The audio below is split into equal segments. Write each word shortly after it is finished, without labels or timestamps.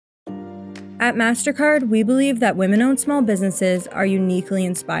At MasterCard, we believe that women-owned small businesses are uniquely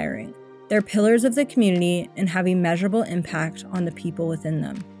inspiring. They're pillars of the community and have a measurable impact on the people within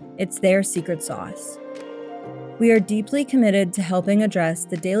them. It's their secret sauce. We are deeply committed to helping address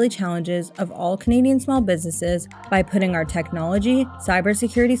the daily challenges of all Canadian small businesses by putting our technology,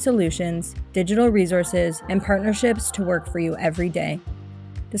 cybersecurity solutions, digital resources, and partnerships to work for you every day.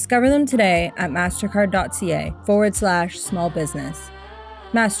 Discover them today at mastercard.ca/small business.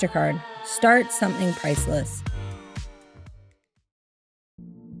 MasterCard. Start something priceless.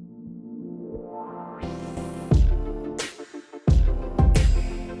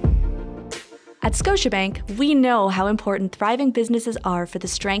 At Scotiabank, we know how important thriving businesses are for the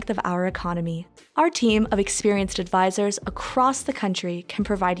strength of our economy. Our team of experienced advisors across the country can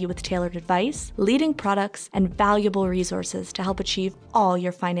provide you with tailored advice, leading products, and valuable resources to help achieve all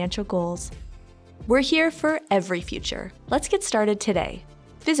your financial goals. We're here for every future. Let's get started today.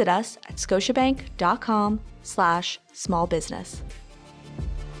 Visit us at scotiabank.com/small business.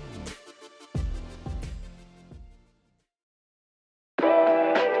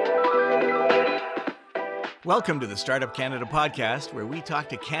 Welcome to the Startup Canada podcast, where we talk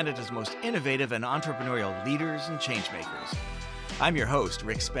to Canada's most innovative and entrepreneurial leaders and changemakers. I'm your host,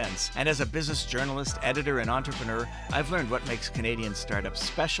 Rick Spence, and as a business journalist, editor, and entrepreneur, I've learned what makes Canadian startups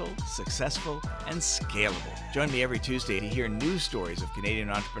special, successful, and scalable. Join me every Tuesday to hear news stories of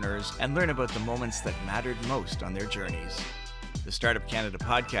Canadian entrepreneurs and learn about the moments that mattered most on their journeys. The Startup Canada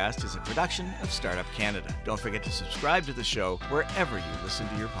podcast is a production of Startup Canada. Don't forget to subscribe to the show wherever you listen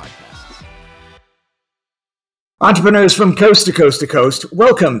to your podcasts. Entrepreneurs from coast to coast to coast,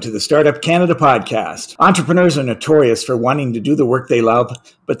 welcome to the Startup Canada podcast. Entrepreneurs are notorious for wanting to do the work they love,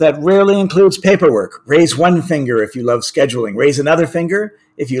 but that rarely includes paperwork. Raise one finger if you love scheduling. Raise another finger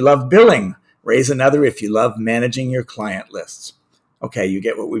if you love billing. Raise another if you love managing your client lists. Okay, you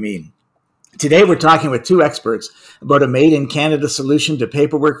get what we mean. Today, we're talking with two experts about a made-in-Canada solution to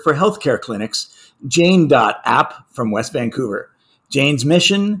paperwork for healthcare clinics, Jane.app from West Vancouver. Jane's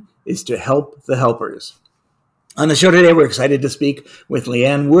mission is to help the helpers. On the show today, we're excited to speak with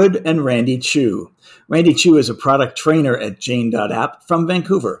Liane Wood and Randy Chu. Randy Chu is a product trainer at Jane.app from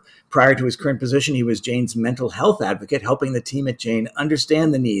Vancouver. Prior to his current position, he was Jane's mental health advocate, helping the team at Jane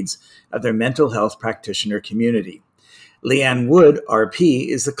understand the needs of their mental health practitioner community. Liane Wood, RP,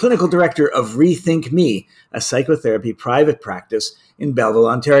 is the clinical director of Rethink Me, a psychotherapy private practice in Belleville,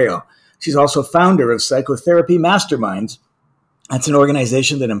 Ontario. She's also founder of Psychotherapy Masterminds. That's an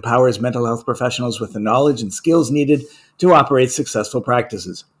organization that empowers mental health professionals with the knowledge and skills needed to operate successful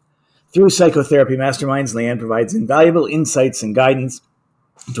practices. Through Psychotherapy Masterminds, Liane provides invaluable insights and guidance,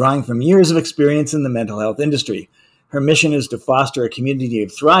 drawing from years of experience in the mental health industry. Her mission is to foster a community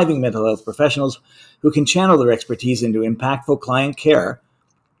of thriving mental health professionals who can channel their expertise into impactful client care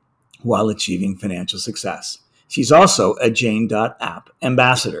while achieving financial success. She's also a Jane.app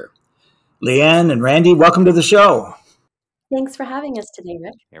ambassador. Liane and Randy, welcome to the show. Thanks for having us today,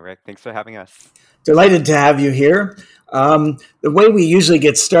 Rick. Hey, Rick. Thanks for having us. Delighted to have you here. The way we usually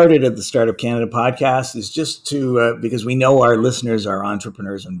get started at the Startup Canada podcast is just to, because we know our listeners are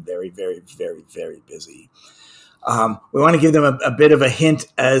entrepreneurs and very, very, very, very busy. We want to give them a bit of a hint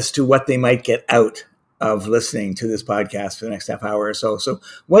as to what they might get out of listening to this podcast for the next half hour or so. So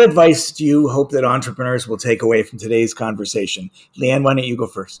what advice do you hope that entrepreneurs will take away from today's conversation? Liane, why don't you go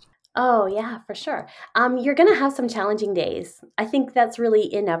first? Oh, yeah, for sure. You're going to have some challenging days. I think that's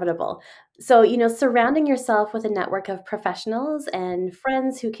really inevitable. So, surrounding yourself with a network of professionals and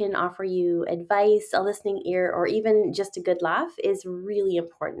friends who can offer you advice, a listening ear, or even just a good laugh is really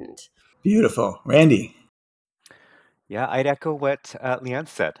important. Beautiful. Randy? Yeah, I'd echo what Liane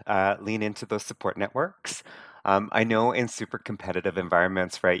said. Lean into those support networks. I know in super competitive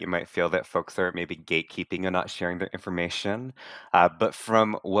environments, right, you might feel that folks are maybe gatekeeping and not sharing their information. But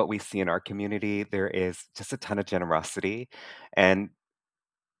from what we see in our community, there is just a ton of generosity. And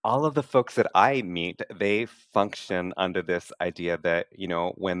all of the folks that I meet, they function under this idea that,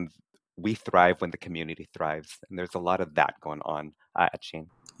 when we thrive, when the community thrives. And there's a lot of that going on at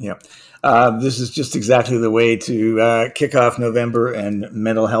Shane. Yeah, this is just exactly the way to kick off November and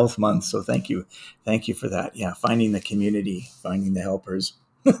Mental Health Month. So thank you for that. Yeah, finding the community, finding the helpers.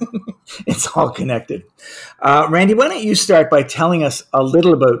 It's all connected. Randy, why don't you start by telling us a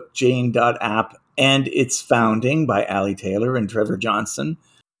little about Jane.app and its founding by Ali Taylor and Trevor Johnson.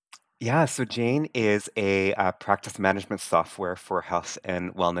 Yeah, so Jane is a practice management software for health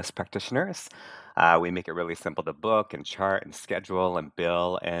and wellness practitioners. We make it really simple to book and chart and schedule and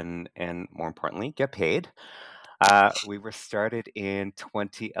bill and more importantly, get paid. We were started in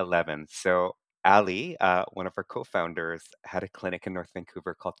 2011. So Ali, one of our co-founders, had a clinic in North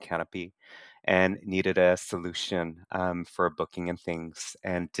Vancouver called Canopy and needed a solution for booking and things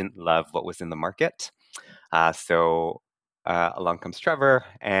and didn't love what was in the market. So along comes Trevor,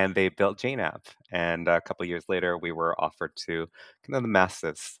 and they built Jane app. And a couple years later, we were offered to kind of the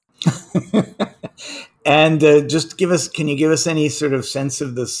masses. And just can you give us any sort of sense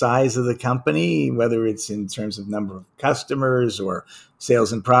of the size of the company, whether it's in terms of number of customers or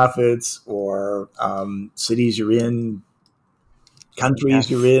sales and profits or cities you're in, countries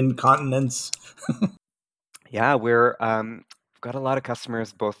you're Yes. in, continents? Yeah, we've got a lot of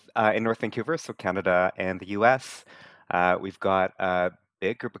customers both in North Vancouver, so Canada and the US. We've got a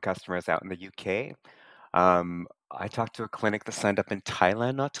big group of customers out in the UK. I talked to a clinic that signed up in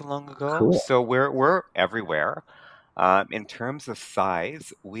Thailand not too long ago, Cool. so we're everywhere. In terms of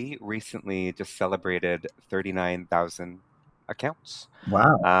size, we recently just celebrated 39,000 accounts.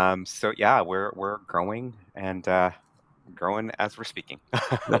 Wow. So yeah, we're growing and growing as we're speaking.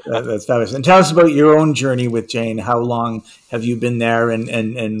 That's fabulous. And tell us about your own journey with Jane. How long have you been there,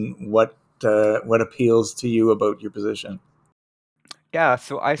 and what appeals to you about your position? Yeah,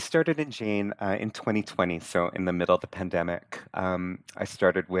 so I started in Jane in 2020, so in the middle of the pandemic. I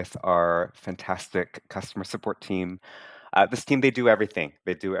started with our fantastic customer support team. This team, they do everything.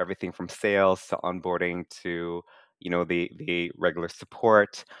 They do everything from sales to onboarding to, the regular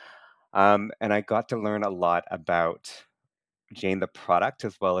support. And I got to learn a lot about Jane, the product,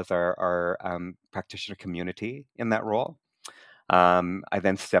 as well as our practitioner community in that role. I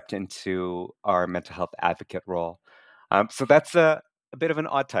then stepped into our mental health advocate role. So that's a bit of an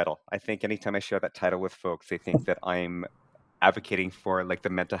odd title. I think anytime I share that title with folks, they think that I'm advocating for like the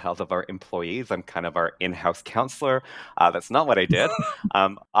mental health of our employees. I'm kind of our in-house counselor. That's not what I did.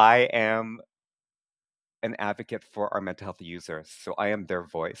 I am an advocate for our mental health users. So I am their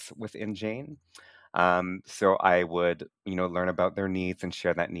voice within Jane. So I would, learn about their needs and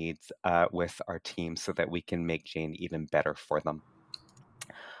share that needs with our team so that we can make Jane even better for them.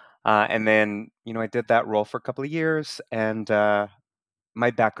 And then, I did that role for a couple of years, and my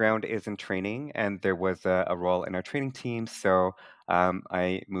background is in training, and there was a role in our training team. So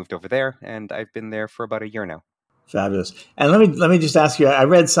I moved over there, and I've been there for about a year now. Fabulous. And let me just ask you. I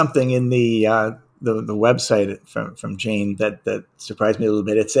read something in the website from Jane that surprised me a little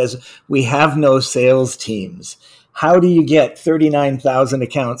bit. It says we have no sales teams. How do you get 39,000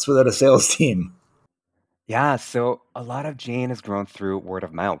 accounts without a sales team? Yeah, so a lot of Jane has grown through word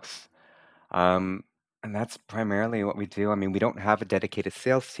of mouth. Um, and that's primarily what we do. I mean, we don't have a dedicated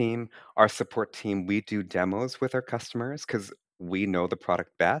sales team. Our support team, we do demos with our customers because we know the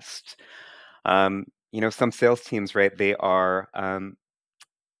product best. Some sales teams, right? They are,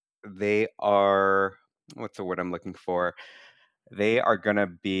 what's the word I'm looking for? They are going to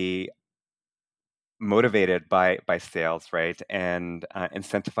be motivated by sales, right? And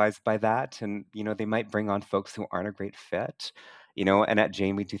incentivized by that. And, they might bring on folks who aren't a great fit. And at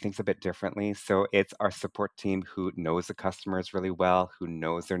Jane, we do things a bit differently. So it's our support team who knows the customers really well, who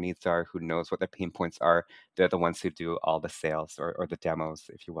knows their needs are, who knows what their pain points are. They're the ones who do all the sales or the demos,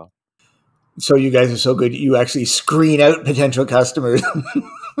 if you will. So you guys are so good. You actually screen out potential customers.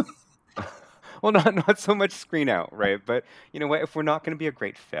 Well, not so much screen out, right? But you know what? If we're not going to be a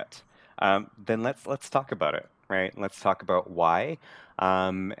great fit, then let's talk about it, right? Let's talk about why,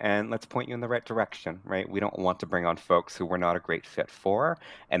 and let's point you in the right direction, right? We don't want to bring on folks who we're not a great fit for,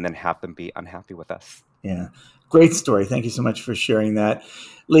 and then have them be unhappy with us. Yeah. Great story. Thank you so much for sharing that.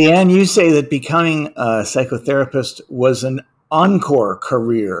 Liane, you say that becoming a psychotherapist was an encore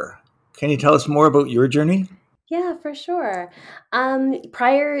career. Can you tell us more about your journey? Yeah, for sure.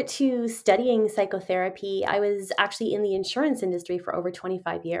 Prior to studying psychotherapy, I was actually in the insurance industry for over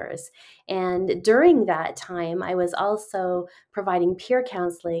 25 years. And during that time, I was also providing peer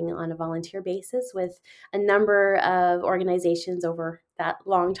counseling on a volunteer basis with a number of organizations over that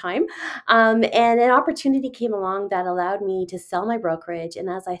long time. And an opportunity came along that allowed me to sell my brokerage. And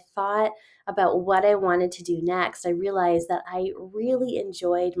as I thought about what I wanted to do next, I realized that I really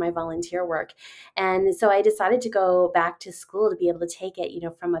enjoyed my volunteer work. And so I decided to go back to school to be able to take it,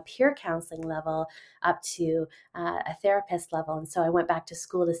 from a peer counseling level up to a therapist level. And so I went back to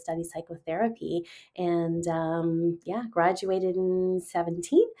school to study psychotherapy and yeah, graduated in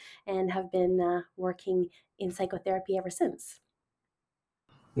 17 and have been working in psychotherapy ever since.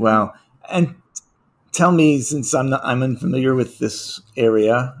 Mhm. Wow. And tell me, since I'm unfamiliar with this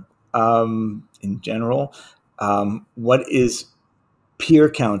area in general, what is peer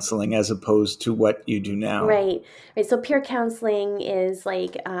counseling as opposed to what you do now? Right. So peer counseling is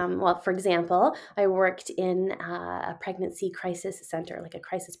like, well, for example, I worked in a pregnancy crisis center, like a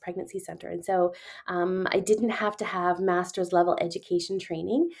crisis pregnancy center. And so I didn't have to have master's level education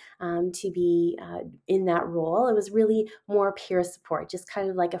training to be in that role. It was really more peer support, just kind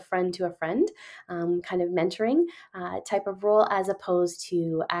of like a friend to a friend, kind of mentoring type of role, as opposed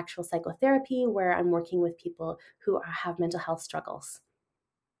to actual psychotherapy where I'm working with people who have mental health struggles.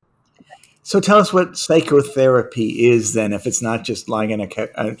 So tell us what psychotherapy is then, if it's not just lying on a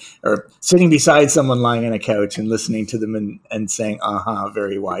couch or sitting beside someone lying on a couch and listening to them and saying,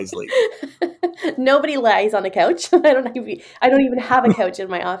 very wisely. Nobody lies on a couch. I don't even have a couch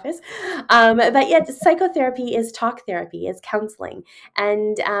in my office. But yet, psychotherapy is talk therapy, is counseling,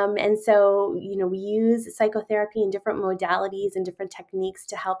 and so we use psychotherapy in different modalities and different techniques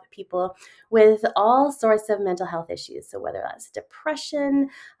to help people with all sorts of mental health issues. So whether that's depression,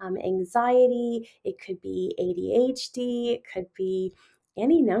 anxiety, it could be ADHD, it could be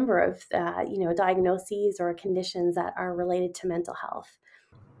any number of diagnoses or conditions that are related to mental health.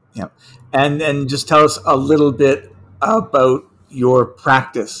 Yeah. And just tell us a little bit about your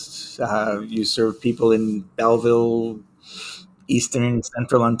practice. You serve people in Belleville, Eastern,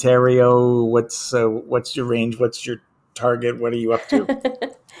 Central Ontario. What's your range? What's your target? What are you up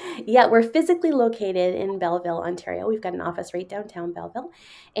to? Yeah, we're physically located in Belleville, Ontario. We've got an office right downtown Belleville,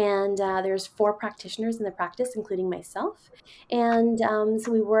 and there's 4 practitioners in the practice, including myself. And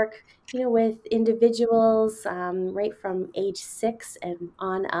so we work, with individuals right from age 6 and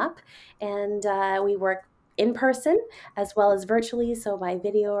on up, and we work in person as well as virtually, so by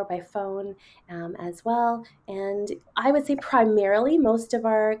video or by phone as well. And I would say primarily most of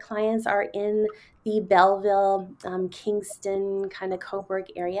our clients are in the Belleville, Kingston, kind of Cobourg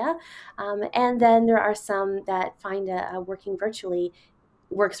area. And then there are some that find a working virtually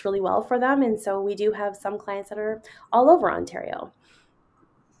works really well for them. And so we do have some clients that are all over Ontario.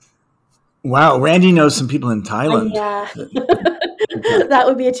 Wow, Randy knows some people in Thailand. Yeah, that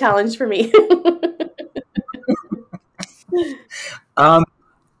would be a challenge for me. Um,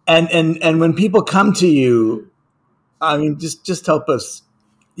 and when people come to you, I mean, just help us,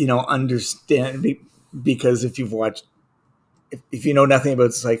 understand, because if you've watched, if you know nothing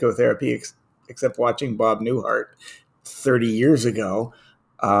about psychotherapy except watching Bob Newhart 30 years ago,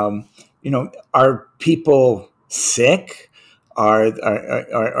 are people sick?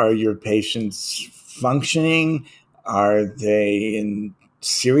 Are your patients functioning? Are they in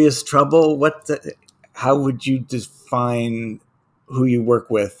serious trouble? How would you define who you work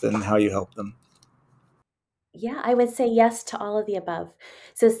with and how you help them? Yeah, I would say yes to all of the above.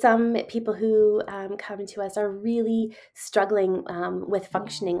 So some people who come to us are really struggling with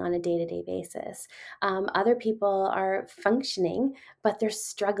functioning on a day-to-day basis. Other people are functioning, but they're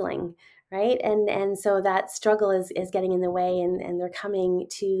struggling, right? And so that struggle is getting in the way, and they're coming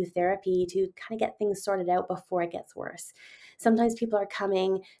to therapy to kind of get things sorted out before it gets worse. Sometimes people are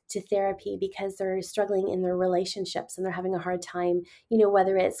coming to therapy because they're struggling in their relationships and they're having a hard time,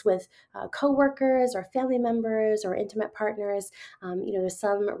 whether it's with coworkers or family members or intimate partners. There's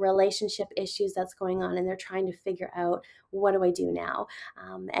some relationship issues that's going on, and they're trying to figure out, what do I do now?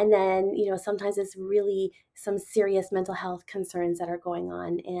 And then, sometimes it's really some serious mental health concerns that are going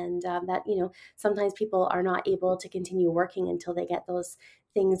on, and that sometimes people are not able to continue working until they get those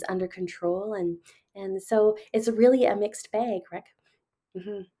things under control, and so it's really a mixed bag, Rick.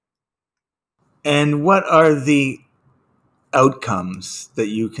 Mm-hmm. And what are the outcomes that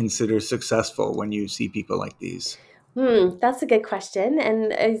you consider successful when you see people like these? That's a good question.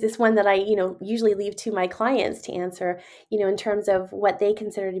 And it's one that I, usually leave to my clients to answer, in terms of what they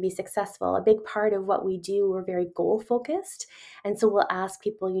consider to be successful. A big part of what we do, we're very goal focused. And so we'll ask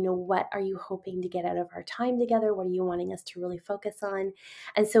people, what are you hoping to get out of our time together? What are you wanting us to really focus on?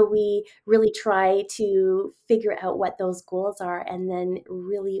 And so we really try to figure out what those goals are and then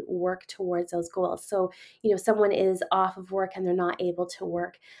really work towards those goals. So, someone is off of work and they're not able to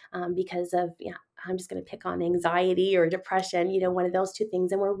work because of, I'm just going to pick on anxiety or depression, one of those two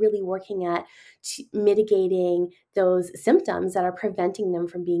things. And we're really working at mitigating those symptoms that are preventing them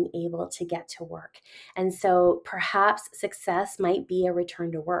from being able to get to work. And so perhaps success might be a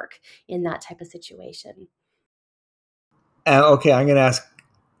return to work in that type of situation. Okay, I'm going to ask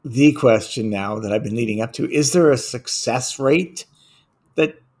the question now that I've been leading up to. Is there a success rate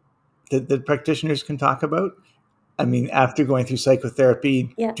that practitioners can talk about? I mean, after going through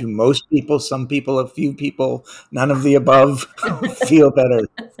psychotherapy, Yeah. do most people, some people, a few people, none of the above feel better?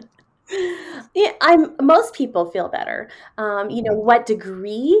 Yeah, most people feel better. What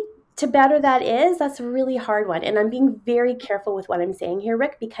degree to better that is, that's a really hard one. And I'm being very careful with what I'm saying here,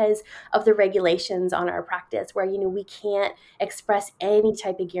 Rick, because of the regulations on our practice where, we can't express any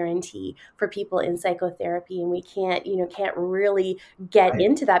type of guarantee for people in psychotherapy. And we can't really get Right.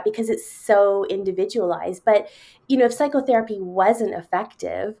 into that because it's so individualized. But, if psychotherapy wasn't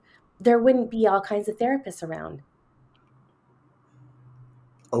effective, there wouldn't be all kinds of therapists around.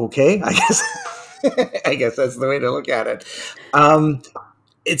 Okay, I guess I guess that's the way to look at it.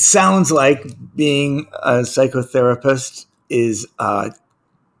 It sounds like being a psychotherapist is a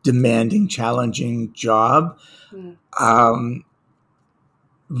demanding, challenging job. Mm. Um,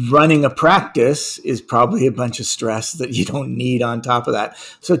 Running a practice is probably a bunch of stress that you don't need on top of that.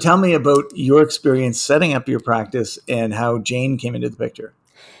 So tell me about your experience setting up your practice and how Jane came into the picture.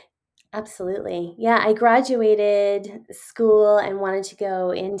 Absolutely. Yeah, I graduated school and wanted to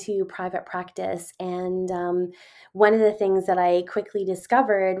go into private practice. And one of the things that I quickly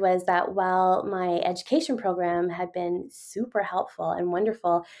discovered was that while my education program had been super helpful and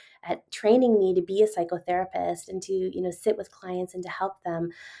wonderful at training me to be a psychotherapist and to, sit with clients and to help them,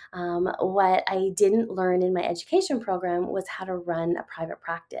 what I didn't learn in my education program was how to run a private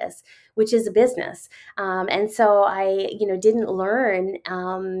practice, which is a business. And so I, didn't learn,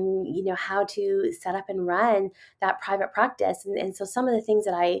 how to set up and run that private practice. And so some of the things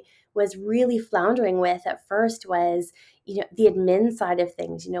that I was really floundering with at first was, the admin side of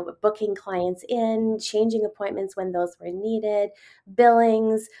things, with booking clients in, changing appointments when those were needed,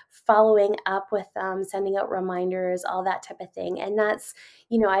 billings, following up with them, sending out reminders, all that type of thing. And that's,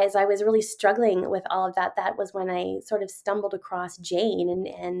 as I was really struggling with all of that, that was when I sort of stumbled across Jane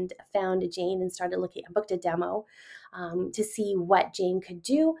and found Jane and started looking. I booked a demo to see what Jane could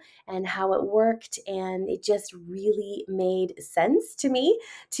do and how it worked. And it just really made sense to me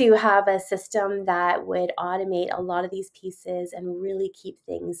to have a system that would automate a lot of these pieces and really keep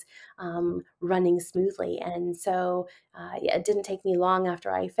things running smoothly. And so yeah, it didn't take me long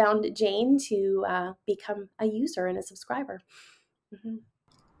after I found Jane to become a user and a subscriber. Mm-hmm.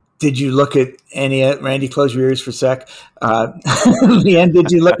 Did you look at any, Randy, close your ears for a sec. Leanne,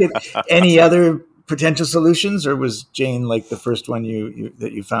 did you look at any other potential solutions, or was Jane like the first one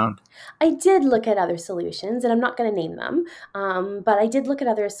that you found? I did look at other solutions, and I'm not going to name them, but I did look at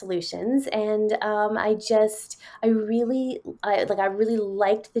other solutions, and I really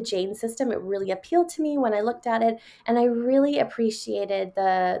liked the Jane system. It really appealed to me when I looked at it, and I really appreciated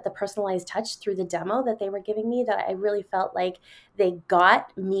the personalized touch through the demo that they were giving me. That I really felt like they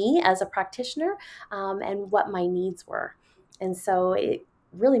got me as a practitioner and what my needs were, and so it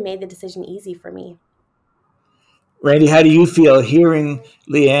really made the decision easy for me. Randy, how do you feel hearing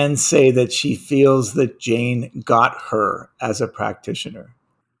Leanne say that she feels that Jane got her as a practitioner?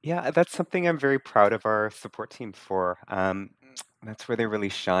 Yeah, that's something I'm very proud of our support team for. That's where they really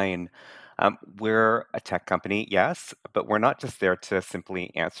shine. We're a tech company, yes, but we're not just there to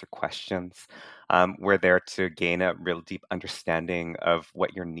simply answer questions. We're there to gain a real deep understanding of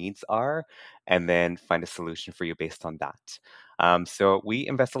what your needs are and then find a solution for you based on that. So we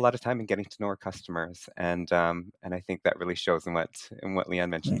invest a lot of time in getting to know our customers, and I think that really shows in what Leanne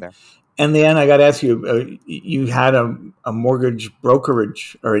mentioned Right. there. And Leanne, I got to ask you, you had a mortgage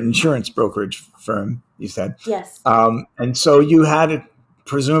brokerage or insurance brokerage firm, you said. Yes. And so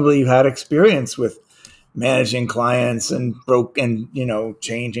presumably you had experience with managing clients and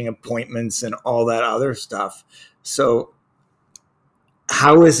changing appointments and all that other stuff. So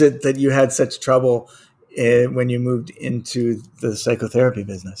how is it that you had such trouble when you moved into the psychotherapy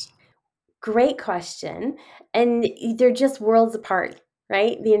business? Great question. And they're just worlds apart,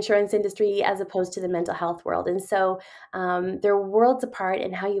 right? The insurance industry as opposed to the mental health world. And so they're worlds apart,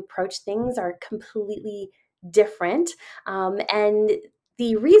 and how you approach things are completely different. And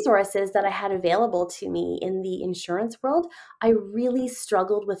the resources that I had available to me in the insurance world, I really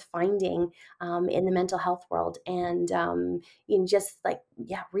struggled with finding in the mental health world. And just like,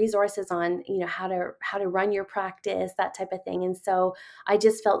 yeah, resources on how to run your practice, that type of thing. And so I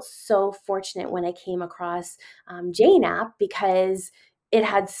just felt so fortunate when I came across Jane app because it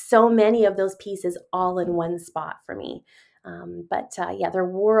had so many of those pieces all in one spot for me. But yeah, they're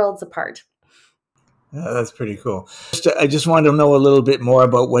worlds apart. That's pretty cool. I just wanted to know a little bit more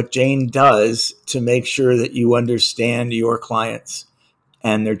about what Jane does to make sure that you understand your clients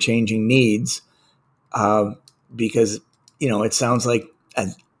and their changing needs. Uh, because, it sounds like,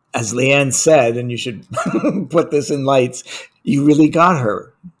 as Leanne said, and you should put this in lights, you really got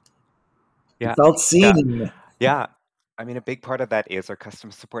her. You Yeah, felt yeah. seen. Yeah, I mean, a big part of that is our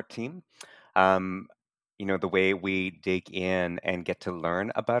customer support team. Um, the way we dig in and get to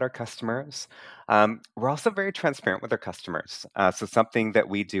learn about our customers. We're also very transparent with our customers. So something that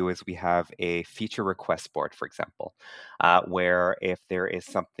we do is we have a feature request board, for example, where if there is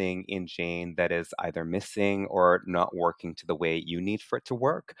something in Jane that is either missing or not working to the way you need for it to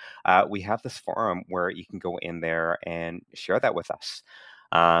work, we have this forum where you can go in there and share that with us.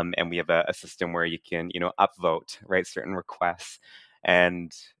 And we have a system where you can, upvote, right, certain requests.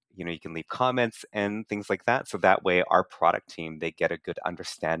 And you can leave comments and things like that. So that way, our product team, they get a good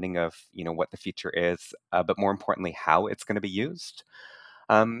understanding of, what the feature is, but more importantly, how it's going to be used.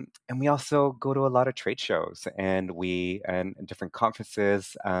 And we also go to a lot of trade shows and different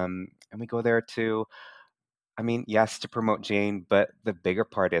conferences, and we go there to, I mean, yes, to promote Jane, but the bigger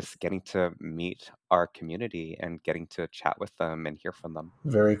part is getting to meet our community and getting to chat with them and hear from them.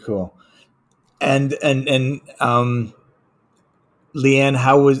 Very cool. And Liane,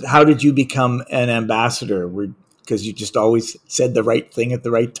 how did you become an ambassador? Because you just always said the right thing at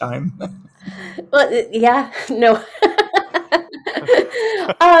the right time. Well, yeah, no.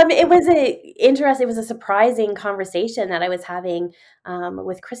 It was it was a surprising conversation that I was having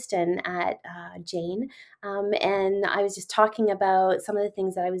with Kristen at Jane, and I was just talking about some of the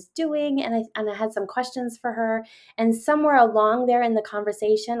things that I was doing, and I had some questions for her, and somewhere along there in the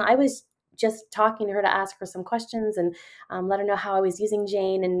conversation, I was just talking to her to ask her some questions and let her know how I was using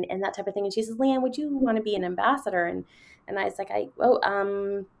Jane and that type of thing. And she says, "Liane, would you want to be an ambassador?" And I was like,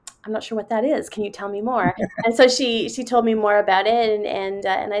 I'm not sure what that is. Can you tell me more? And so she told me more about it, and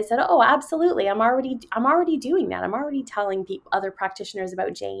I said, oh, absolutely. I'm already doing that. I'm already telling other practitioners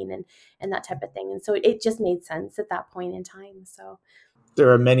about Jane and that type of thing. And so it just made sense at that point in time. So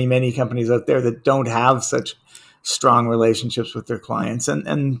There are many, many companies out there that don't have such strong relationships with their clients,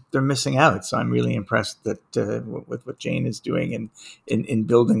 and they're missing out. So I'm really impressed that with what Jane is doing in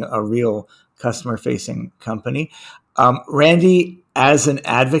building a real customer-facing company. Randy, as an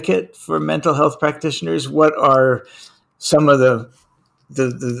advocate for mental health practitioners, what are some of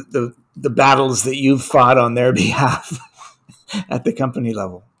the battles that you've fought on their behalf at the company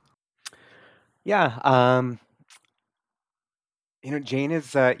level? Yeah. Jane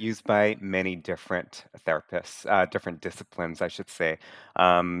is used by many different therapists, different disciplines, I should say.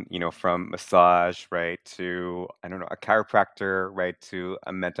 From massage, right, to, I don't know, a chiropractor, right, to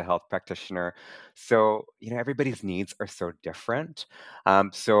a mental health practitioner. So, everybody's needs are so different.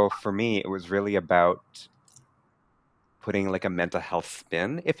 So for me, it was really about putting like a mental health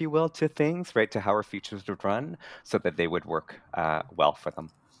spin, if you will, to things, right, to how our features would run so that they would work well for them.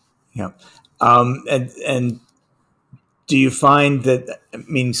 Yeah, and do you find that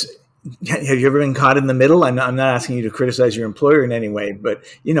means have you ever been caught in the middle? I'm not asking you to criticize your employer in any way, but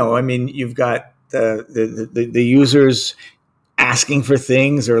I mean, you've got the users asking for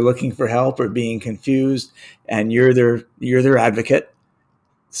things or looking for help or being confused, and you're their advocate.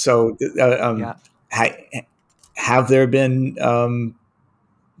 So, Yeah. ha, have there been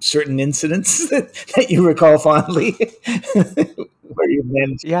certain incidents that you recall fondly where you've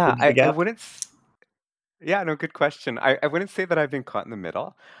managed to Yeah, bridge the I gap? wouldn't. Yeah, no, good question. I wouldn't say that I've been caught in the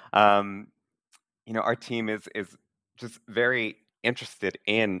middle. Um, our team is just very interested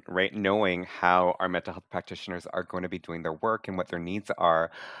in right knowing how our mental health practitioners are going to be doing their work and what their needs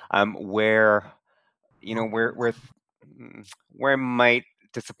are. Where you know where it might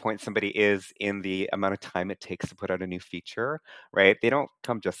disappoint somebody is in the amount of time it takes to put out a new feature, right? They don't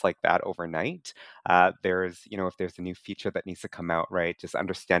come just like that overnight. There's if there's a new feature that needs to come out, right, just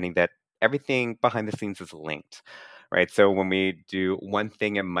understanding that everything behind the scenes is linked, right? So when we do one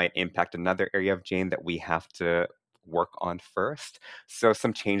thing, it might impact another area of Jane that we have to work on first. So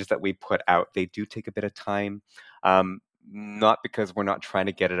some changes that we put out, they do take a bit of time. Not because we're not trying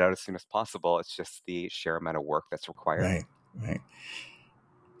to get it out as soon as possible. It's just the sheer amount of work that's required. Right, right.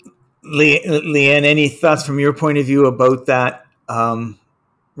 Liane, any thoughts from your point of view about that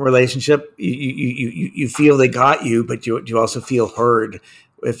relationship? You feel they got you, but you also feel heard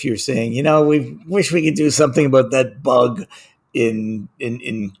if you're saying, we wish we could do something about that bug in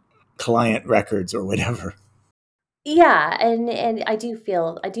client records or whatever. yeah, and I do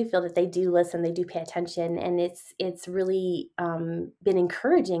feel that they do listen, they do pay attention, and it's really been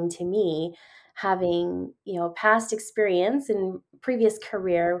encouraging to me having past experience and previous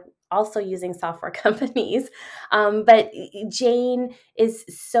career also using software companies. But Jane is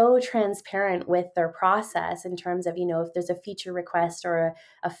so transparent with their process in terms of if there's a feature request or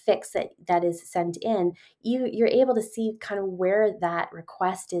a fix that is sent in, you're able to see kind of where that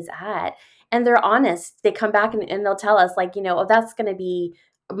request is at, and they're honest. They come back and they'll tell us like, oh, that's going to be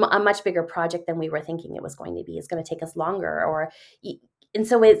a much bigger project than we were thinking it was going to be. It's going to take us longer, and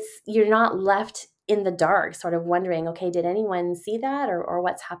so you're not left in the dark, sort of wondering, okay, did anyone see that, or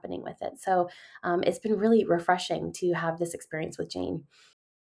what's happening with it? So it's been really refreshing to have this experience with Jane.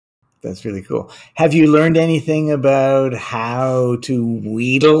 That's really cool. Have you learned anything about how to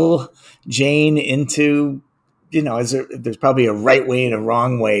wheedle Jane into, there's probably a right way and a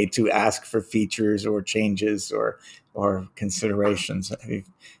wrong way to ask for features or changes or considerations. Have you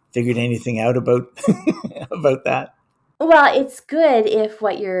figured anything out about about that? Well, it's good if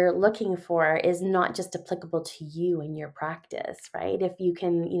what you're looking for is not just applicable to you and your practice, right? If you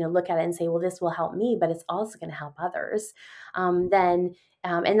can, look at it and say, well, this will help me, but it's also going to help others. Then,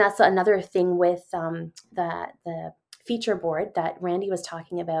 and that's another thing with the feature board that Randy was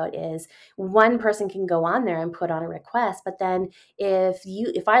talking about is one person can go on there and put on a request, but then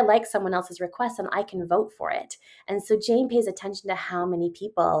if I like someone else's request, then I can vote for it. And so Jane pays attention to how many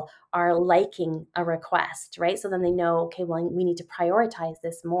people are liking a request, right? So then they know, okay, well, we need to prioritize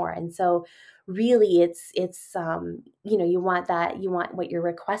this more. And so really it's you want what you're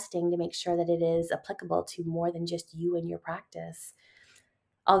requesting to make sure that it is applicable to more than just you and your practice.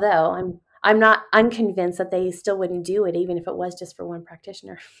 Although I'm convinced that they still wouldn't do it even if it was just for one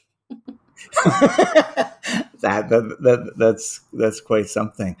practitioner. That's quite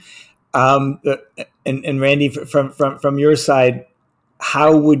something. And Randy, from your side,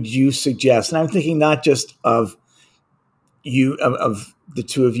 how would you suggest? And I'm thinking not just of you, of the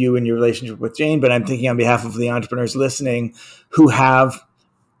two of you and your relationship with Jane, but I'm thinking on behalf of the entrepreneurs listening who have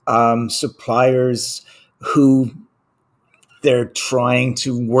suppliers who they're trying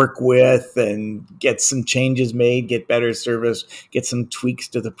to work with and get some changes made, get better service, get some tweaks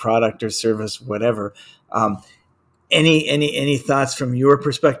to the product or service, whatever. Any thoughts from your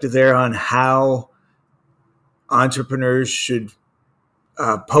perspective there on how entrepreneurs should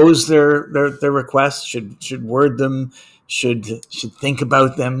pose their requests, should word them, should think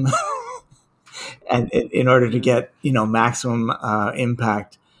about them, and in order to get maximum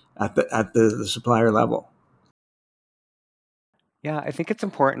impact at the supplier level? Yeah, I think it's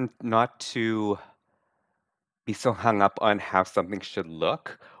important not to be so hung up on how something should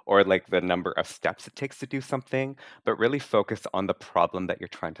look or like the number of steps it takes to do something, but really focus on the problem that you're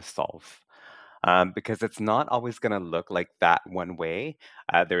trying to solve. Because it's not always going to look like that one way.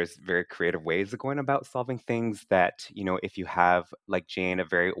 There's very creative ways of going about solving things that, if you have, like Jane, a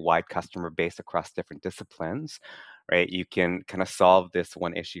very wide customer base across different disciplines, right, you can kind of solve this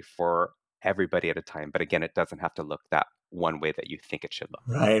one issue for everybody at a time. But again, it doesn't have to look that one way that you think it should look.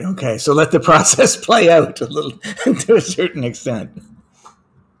 Right. Okay. So let the process play out a little to a certain extent.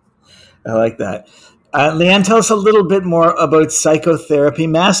 I like that. Liane, tell us a little bit more about psychotherapy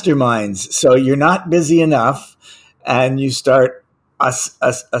masterminds. So you're not busy enough, and you start I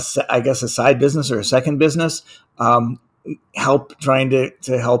guess a side business or a second business, trying to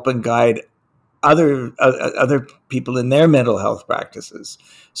help and guide other people in their mental health practices.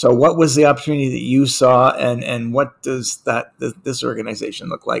 So what was the opportunity that you saw, and what does this organization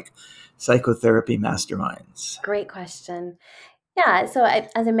look like? Psychotherapy masterminds. Great question. Yeah, so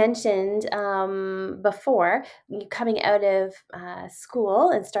as I mentioned before, coming out of school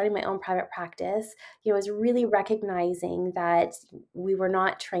and starting my own private practice, I was really recognizing that we were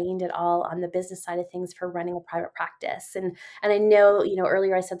not trained at all on the business side of things for running a private practice. And I know,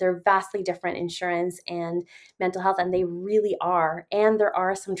 earlier I said they're vastly different, insurance and mental health, and they really are. And there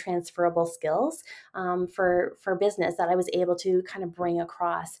are some transferable skills for business that I was able to kind of bring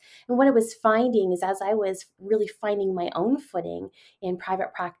across. And what I was finding is as I was really finding my own footing in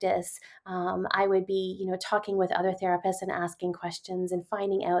private practice, I would be, talking with other therapists and asking questions and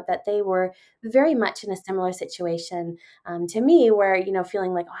finding out that they were very much in a similar situation to me, where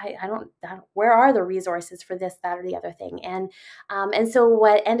feeling like I don't, where are the resources for this, that, or the other thing, and so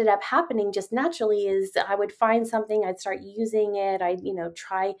what ended up happening just naturally is I would find something, I'd start using it, I'd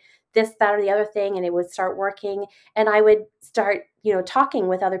try this, that, or the other thing, and it would start working, and I would start talking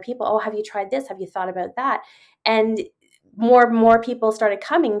with other people. Oh, have you tried this? Have you thought about that? And more people started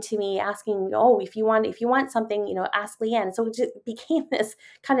coming to me asking, oh, if you want something, ask Liane. So it just became this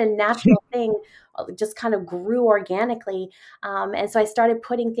kind of natural thing, just kind of grew organically. And so I started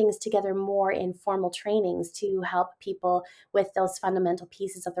putting things together more in formal trainings to help people with those fundamental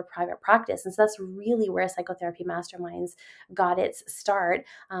pieces of their private practice. And so that's really where Psychotherapy Masterminds got its start,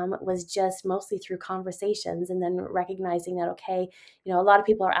 was just mostly through conversations, and then recognizing that, okay, a lot of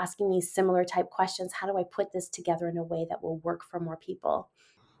people are asking me similar type questions. How do I put this together in a way that will work for more people?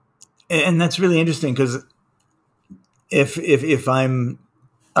 And that's really interesting, because if I'm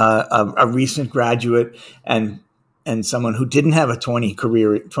a recent graduate and someone who didn't have a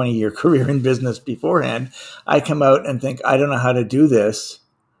 20-year career in business beforehand, I come out and think, I don't know how to do this.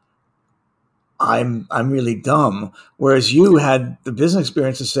 I'm really dumb. Whereas you had the business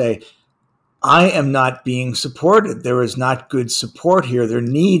experience to say, I am not being supported. There is not good support here. There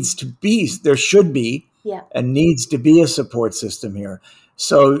should be, Yeah. and needs to be a support system here.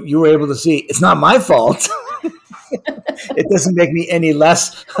 So you were able to see it's not my fault. It doesn't make me any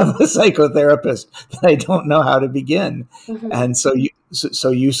less of a psychotherapist that I don't know how to begin. Hmm. And so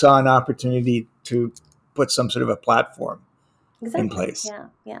you saw an opportunity to put some sort of a platform in Exactly. place. Yeah.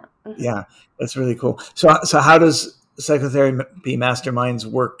 Yeah. Hmm. Yeah, that's really cool. So how does psychotherapy masterminds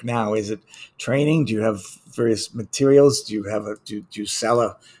work now? Is it training? Do you have various materials? Do you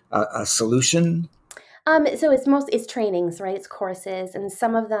sell a solution? So it's trainings, right? It's courses, and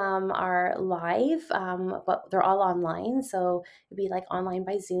some of them are live, but they're all online. So it'd be like online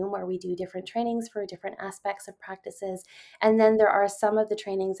by Zoom, where we do different trainings for different aspects of practices. And then there are some of the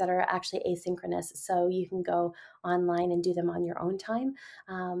trainings that are actually asynchronous, so you can go online and do them on your own time.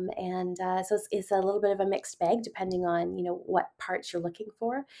 And so it's a little bit of a mixed bag, depending on what parts you're looking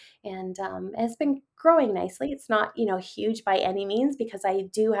for. And it's been growing nicely. It's not huge by any means, because I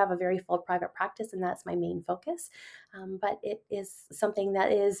do have a very full private practice, and that's my main focus. But it is something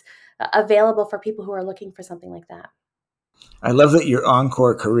that is available for people who are looking for something like that. I love that your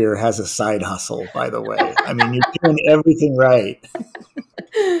encore career has a side hustle, by the way. I mean, you're doing everything right.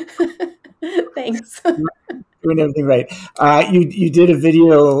 Thanks. Doing everything right. You did a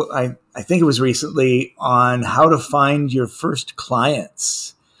video, I think it was recently, on how to find your first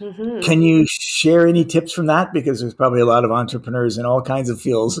clients. Hmm. Can you share any tips from that? Because there's probably a lot of entrepreneurs in all kinds of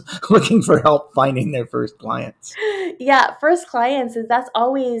fields looking for help finding their first clients. Yeah, first clients is that's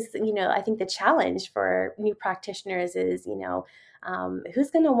always, I think the challenge for new practitioners is,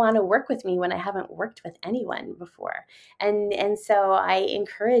 who's going to want to work with me when I haven't worked with anyone before? And so I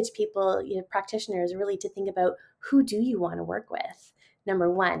encourage people, practitioners, really to think about, who do you want to work with?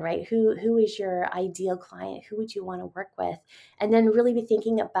 Number one, right? Who is your ideal client? Who would you want to work with? And then really be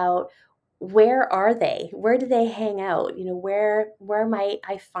thinking about, where are they? Where do they hang out? Where might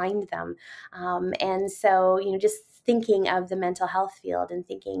I find them? And so, just thinking of the mental health field, and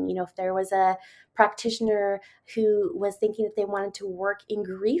thinking, if there was a practitioner who was thinking that they wanted to work in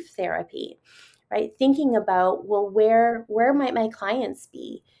grief therapy, right? Thinking about, well, where might my clients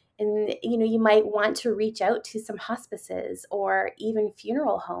be? And you might want to reach out to some hospices or even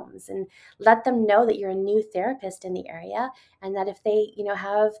funeral homes, and let them know that you're a new therapist in the area, and that if they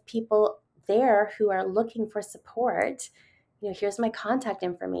have people there who are looking for support, here's my contact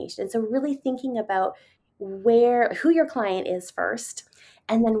information. And so really thinking about who your client is first,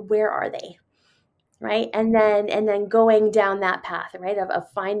 and then where are they, right? And then going down that path, right,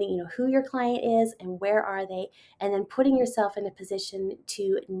 of finding who your client is and where are they, and then putting yourself in a position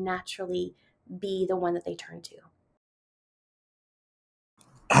to naturally be the one that they turn to.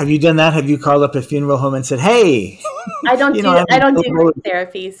 Have you done that? Have you called up a funeral home and said, "Hey, I don't do I'm I don't do available." group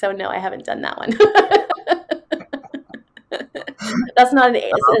therapy, so no, I haven't done that one. That's not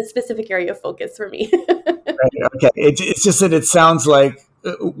a specific area of focus for me. Okay, it's just that it sounds like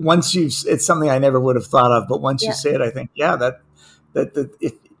it's something I never would have thought of, but once you Yeah. say it, I think, yeah, that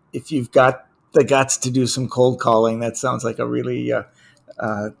if you've got the guts to do some cold calling, that sounds like a really uh,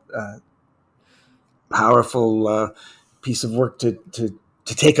 uh, powerful piece of work to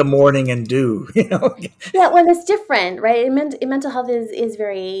take a morning and do. Yeah, well, it's different, right? Mental health is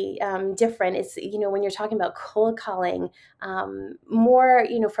very different. It's, when you're talking about cold calling, more,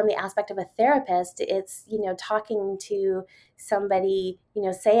 from the aspect of a therapist, it's, talking to somebody,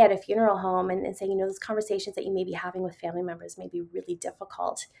 say at a funeral home, and saying, those conversations that you may be having with family members may be really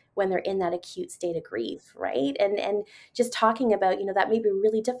difficult when they're in that acute state of grief, right? And just talking about, that may be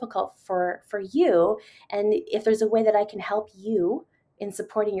really difficult for you. And if there's a way that I can help you in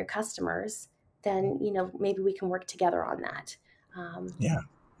supporting your customers, then maybe we can work together on that. Yeah.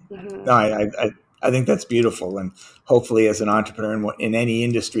 Mhm. No, I think that's beautiful, and hopefully, as an entrepreneur in any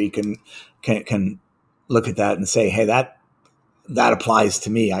industry, can look at that and say, "Hey, that applies to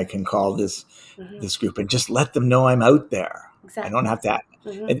me. I can call Mhm. this group and just let them know I'm out there. I don't Exactly. have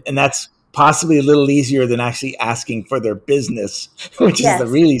to," Hmm. and that's possibly a little easier than actually asking for their business, which is the Yes.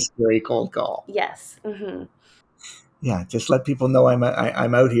 really scary cold call. Yes. Hmm. Yeah, just let people know I'm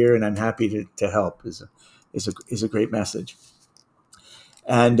out here and I'm happy to help is a great message.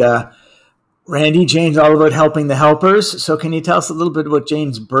 And Randy, Jane's all about helping the helpers. So can you tell us a little bit about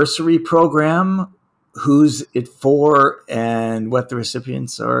Jane's bursary program, who's it for, and what the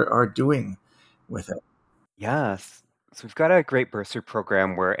recipients are doing with it? Yes. So we've got a great bursary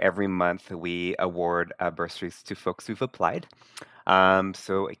program where every month we award bursaries to folks who've applied.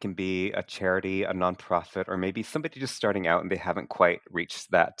 So it can be a charity, a nonprofit, or maybe somebody just starting out and they haven't quite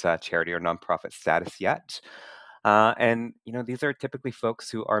reached that charity or nonprofit status yet. And these are typically folks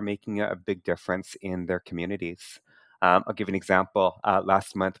who are making a big difference in their communities. I'll give an example.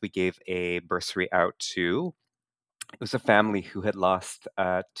 Last month, we gave a bursary out to it was a family who had lost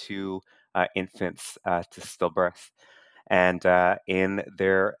two infants to stillbirth. And in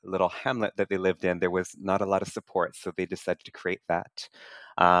their little hamlet that they lived in, there was not a lot of support, so they decided to create that.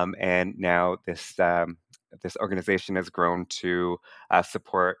 And now this organization has grown to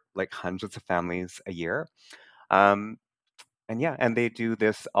support like hundreds of families a year. Um, and yeah, and they do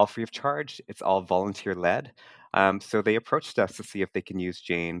this all free of charge. It's all volunteer led. So they approached us to see if they can use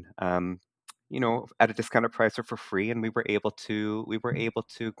Jane, at a discounted price or for free, and we were able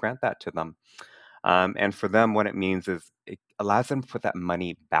to grant that to them. And for them, what it means is it allows them to put that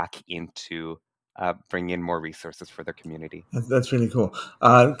money back into bringing in more resources for their community. That's really cool.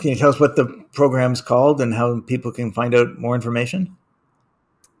 Can you tell us what the program's called and how people can find out more information?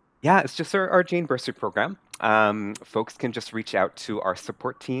 Yeah, it's just our Jane Bursary program. Folks can just reach out to our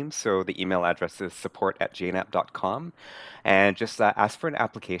support team. So the email address is support@janeapp.com and just ask for an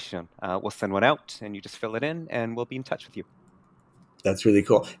application. We'll send one out and you just fill it in and we'll be in touch with you. That's really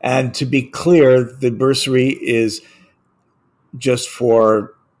cool. And to be clear, the bursary is just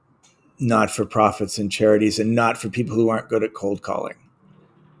for not for profits and charities and not for people who aren't good at cold calling.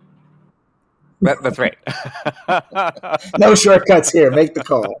 That's right. No shortcuts here. Make the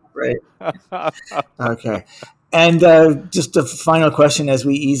call, right? Okay. And just a final question as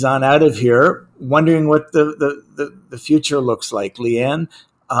we ease on out of here, wondering what the future looks like. Liane,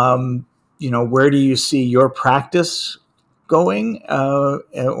 where do you see your practice going over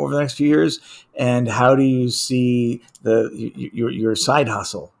the next few years? And how do you see your side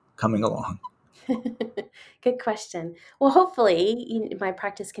hustle coming along? Good question. Well, hopefully, my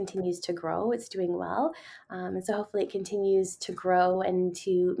practice continues to grow. It's doing well. And so hopefully it continues to grow and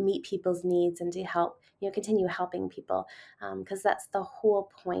to meet people's needs and to help, continue helping people, because that's the whole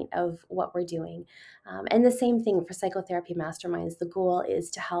point of what we're doing. And the same thing for psychotherapy masterminds. The goal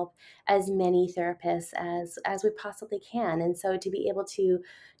is to help as many therapists as we possibly can. And so to be able to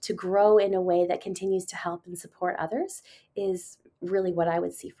grow in a way that continues to help and support others is really what I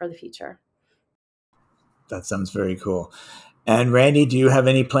would see for the future. That sounds very cool. And Randy, do you have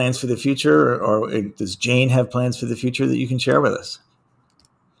any plans for the future, or does Jane have plans for the future that you can share with us?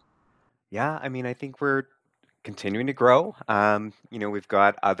 Yeah, I mean, I think we're continuing to grow. We've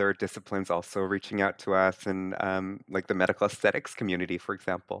got other disciplines also reaching out to us, and like the medical aesthetics community, for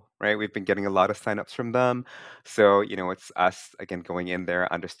example, right? We've been getting a lot of signups from them. So, it's us again going in there,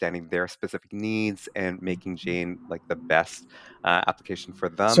 understanding their specific needs, and making Jane like the best application for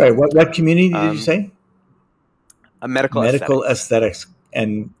them. Sorry, what community did you Um, say? a medical Medical aesthetics. aesthetics.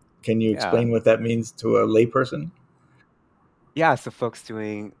 And can you Yeah. explain what that means to a layperson? Yeah, so folks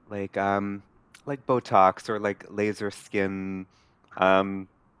doing like Botox or like laser skin um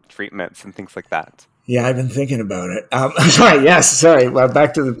treatments and things like that. Yeah, I've been thinking about it. Sorry, yes, sorry. Well,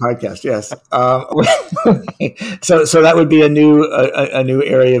 back to the podcast. Yes. So that would be a new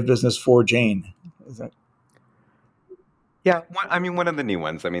area of business for Jane. Is that Yeah, I mean, one of the new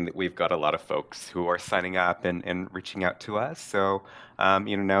ones. I mean, we've got a lot of folks who are signing up and reaching out to us. So,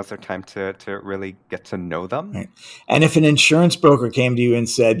 now's their time to really get to know them. right? And if an insurance broker came to you and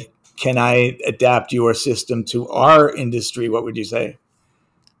said, "Can I adapt your system to our industry?" What would you say?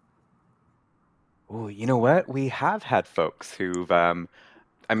 Oh, you know what? We have had folks who've,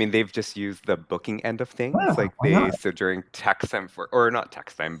 I mean, they've just used the booking end of things. Well, Like why not? so during tax time or not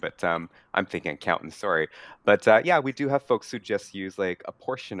tax time, but I'm thinking accountant, sorry. But yeah, we do have folks who just use like a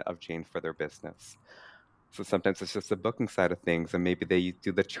portion of Jane for their business. So sometimes it's just the booking side of things, and maybe they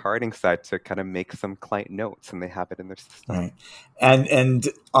do the charting side to kind of make some client notes, and they have it in their system. Right. And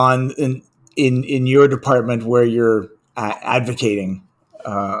on in your department where you're advocating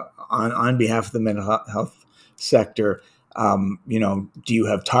on behalf of the mental health sector, do you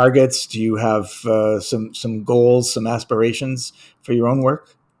have targets? Do you have some goals, some aspirations for your own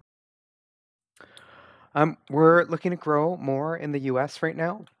work? We're looking to grow more in the U.S. right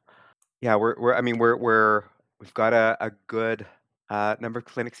now. Yeah, I mean, we've got a good number of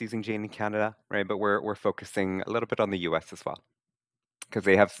clinics using Jane in Canada, right? But we're focusing a little bit on the U.S. as well because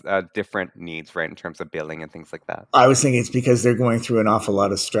they have different needs, right, in terms of billing and things like that. I was thinking it's because they're going through an awful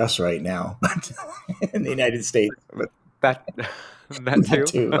lot of stress right now in the United States. That that That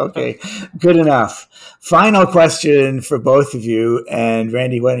too. too. Okay, good enough. Final question for both of you. And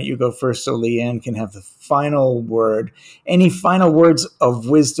Randy, why don't you go first so Liane can have the final word? Any final words of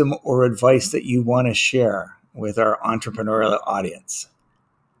wisdom or advice that you want to share with our entrepreneurial audience?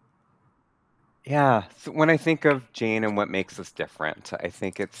 Yeah. So when I think of Jane and what makes us different, I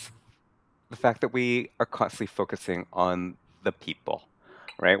think it's the fact that we are constantly focusing on the people,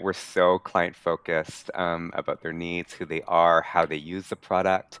 right? We're so client focused about their needs, who they are, how they use the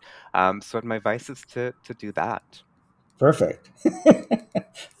product. So my advice is to do that. Perfect.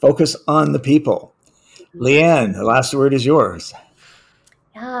 Focus on the people. Mhm. Liane, the last word is yours.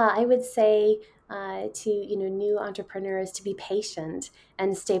 Yeah, I would say to new entrepreneurs to be patient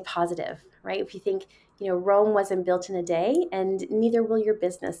and stay positive, right? If you think Rome wasn't built in a day, and neither will your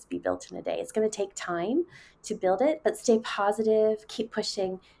business be built in a day. It's going to take time to build it, but stay positive, keep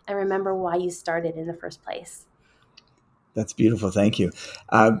pushing, and remember why you started in the first place. That's beautiful. Thank you.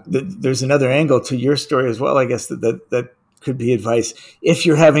 There's another angle to your story as well. I guess that could be advice. If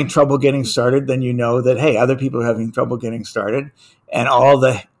you're having trouble getting started, then you know that, hey, other people are having trouble getting started, and all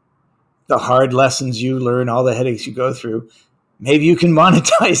the hard lessons you learn, all the headaches you go through, maybe you can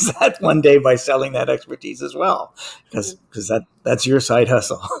monetize that one day by selling that expertise as well, because that's your side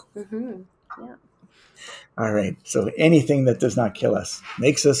hustle. Mm-hmm. Yeah. All right. So anything that does not kill us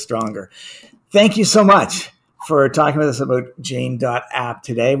makes us stronger. Thank you so much for talking with us about Jane.app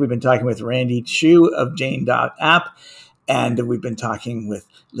today. We've been talking with Randy Chu of Jane.app, and we've been talking with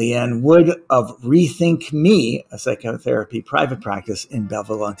Liane Wood of Rethink Me, a psychotherapy private practice in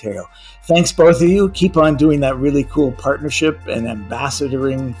Belleville, Ontario. Thanks, both of you. Keep on doing that really cool partnership and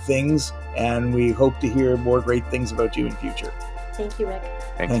ambassadoring things, and we hope to hear more great things about you in future. Thank you, Rick.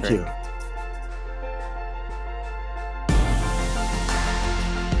 Thanks, Thank Rick. you.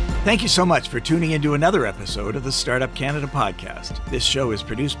 Thank you so much for tuning into another episode of the Startup Canada podcast. This show is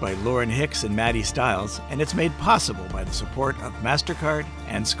produced by Lauren Hicks and Maddie Stiles, and it's made possible by the support of MasterCard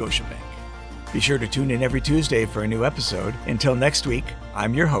and Scotiabank. Be sure to tune in every Tuesday for a new episode. Until next week,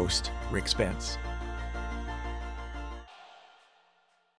 I'm your host, Rick Spence.